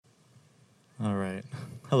All right.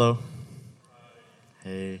 Hello.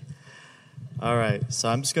 Hey. All right. So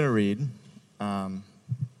I'm just going to read. All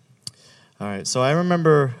right. So I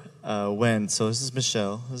remember so this is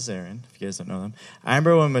Michelle. This is Aaron, if you guys don't know them. I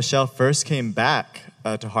remember when Michelle first came back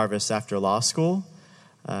to Harvest after law school.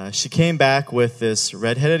 She came back with this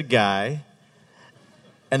redheaded guy.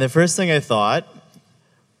 And the first thing I thought,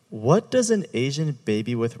 what does an Asian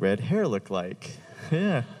baby with red hair look like?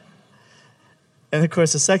 Yeah. And of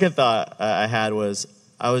course, the second thought I had was,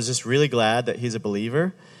 I was just really glad that he's a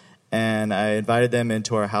believer, and I invited them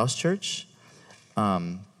into our house church,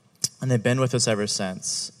 and they've been with us ever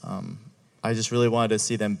since. I just really wanted to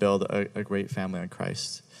see them build a great family in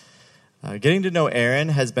Christ. Getting to know Aaron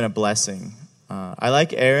has been a blessing. I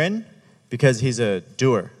like Aaron because he's a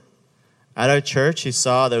doer. At our church, he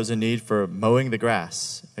saw there was a need for mowing the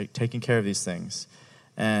grass, taking care of these things.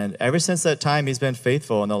 And ever since that time, he's been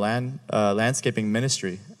faithful in the landscaping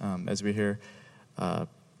ministry. As we hear,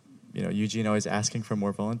 Eugene always asking for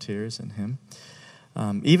more volunteers and him.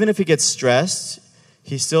 Even if he gets stressed,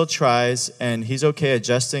 he still tries, and he's okay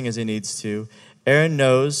adjusting as he needs to. Aaron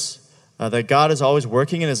knows that God is always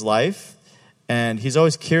working in his life, and he's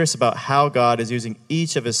always curious about how God is using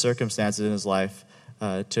each of his circumstances in his life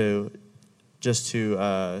to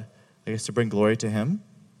bring glory to him.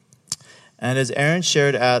 And as Aaron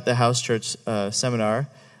shared at the house church seminar,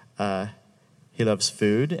 he loves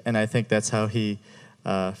food, and I think that's how he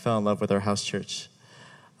fell in love with our house church.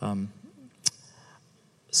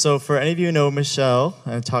 So for any of you who know Michelle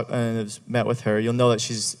and have met with her, you'll know that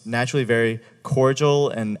she's naturally very cordial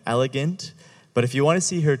and elegant. But if you want to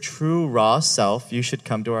see her true raw self, you should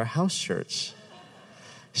come to our house church.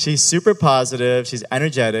 She's super positive, she's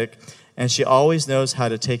energetic, and she always knows how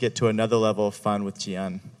to take it to another level of fun with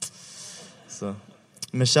Jian. So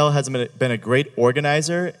Michelle has been a great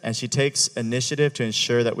organizer, and she takes initiative to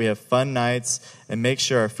ensure that we have fun nights and make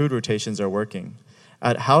sure our food rotations are working.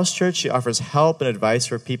 At house church, she offers help and advice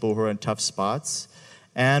for people who are in tough spots.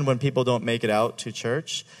 And when people don't make it out to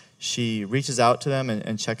church, she reaches out to them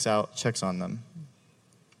and checks on them.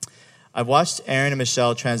 I've watched Aaron and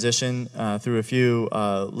Michelle transition through a few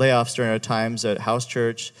layoffs during our times at house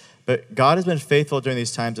church, but God has been faithful during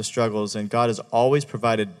these times of struggles, and God has always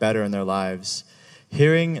provided better in their lives.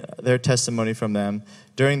 Hearing their testimony from them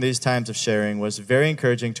during these times of sharing was very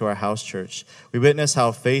encouraging to our house church. We witnessed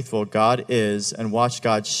how faithful God is and watched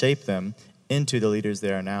God shape them into the leaders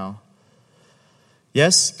they are now.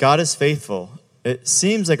 Yes, God is faithful. It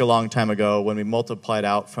seems like a long time ago when we multiplied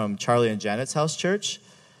out from Charlie and Janet's house church.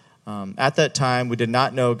 At that time, we did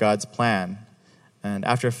not know God's plan. And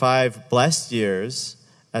after 5 blessed years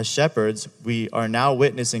as shepherds, we are now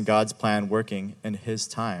witnessing God's plan working in His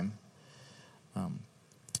time.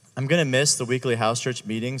 I'm going to miss the weekly house church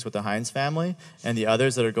meetings with the Hines family and the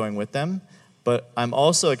others that are going with them, but I'm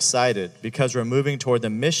also excited because we're moving toward the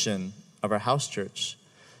mission of our house church.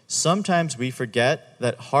 Sometimes we forget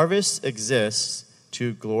that Harvest exists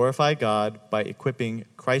to glorify God by equipping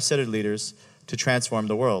Christ-centered leaders to transform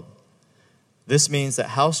the world. This means that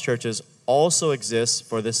house churches also exist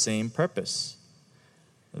for the same purpose.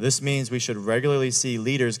 This means we should regularly see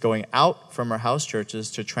leaders going out from our house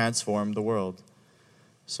churches to transform the world.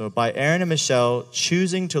 So by Aaron and Michelle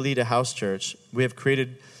choosing to lead a house church, we have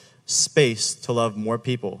created space to love more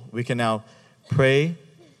people. We can now pray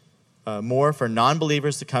more for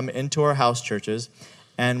non-believers to come into our house churches,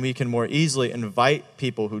 and we can more easily invite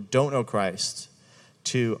people who don't know Christ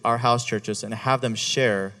to our house churches and have them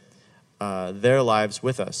share their lives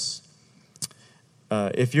with us.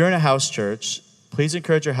 If you're in a house church, please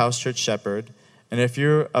encourage your house church shepherd. And if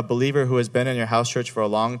you're a believer who has been in your house church for a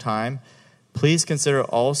long time, please consider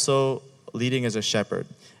also leading as a shepherd.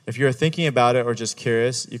 If you're thinking about it or just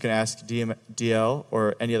curious, you can ask DL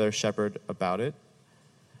or any other shepherd about it.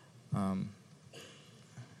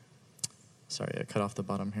 Sorry, I cut off the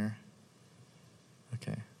bottom here.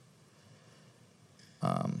 Okay.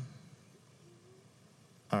 All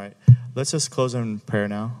right. Let's just close in prayer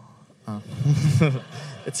now.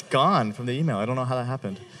 It's gone from the email. I don't know how that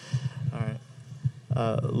happened. All right.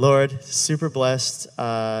 Lord, super blessed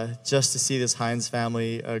just to see this Hines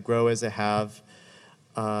family grow as they have.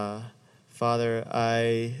 Father,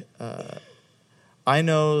 I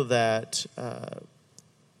know that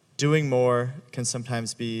doing more can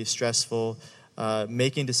sometimes be stressful.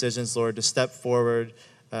 Making decisions, Lord, to step forward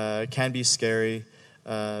can be scary.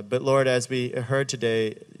 But Lord, as we heard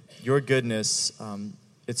today, your goodness,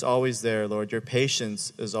 it's always there, Lord. Your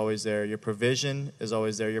patience is always there. Your provision is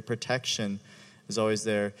always there. Your protection is always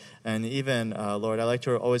there. And even, Lord, I like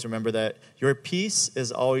to always remember that your peace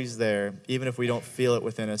is always there, even if we don't feel it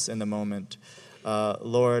within us in the moment.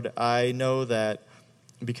 Lord, I know that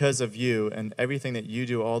because of you and everything that you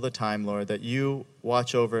do all the time, Lord, that you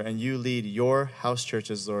watch over and you lead your house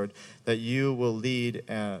churches, Lord, that you will lead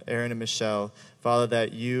Aaron and Michelle, Father,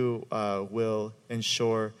 that you will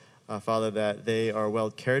ensure, Father, that they are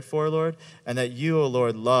well cared for, Lord, and that you, O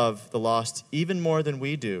Lord, love the lost even more than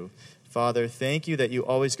we do. Father, thank you that you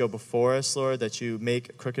always go before us, Lord, that you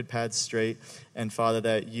make crooked paths straight, and Father,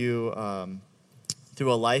 that you,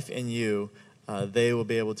 through a life in you, they will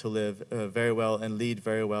be able to live very well and lead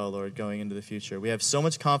very well, Lord, going into the future. We have so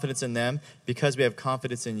much confidence in them because we have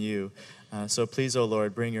confidence in you. So please, oh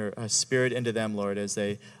Lord, bring your spirit into them, Lord, as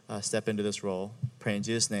they step into this role. Pray in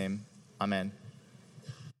Jesus' name. Amen.